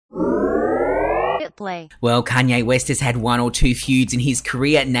Play. Well, Kanye West has had one or two feuds in his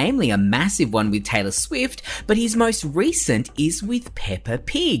career, namely a massive one with Taylor Swift, but his most recent is with Peppa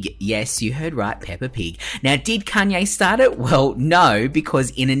Pig. Yes, you heard right, Peppa Pig. Now, did Kanye start it? Well, no,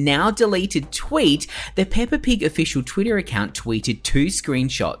 because in a now deleted tweet, the Peppa Pig official Twitter account tweeted two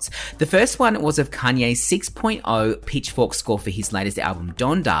screenshots. The first one was of Kanye's 6.0 Pitchfork score for his latest album,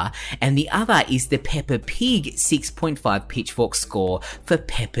 Donda, and the other is the Peppa Pig 6.5 Pitchfork score for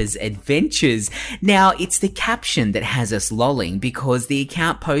Peppa's Adventures. Now, it's the caption that has us lolling because the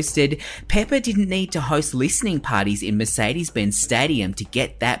account posted, Peppa didn't need to host listening parties in Mercedes-Benz Stadium to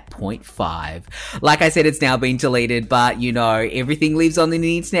get that 0.5. Like I said, it's now been deleted, but you know, everything lives on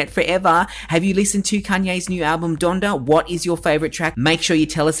the internet forever. Have you listened to Kanye's new album, Donda? What is your favorite track? Make sure you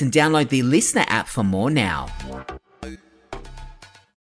tell us and download the Listener app for more now.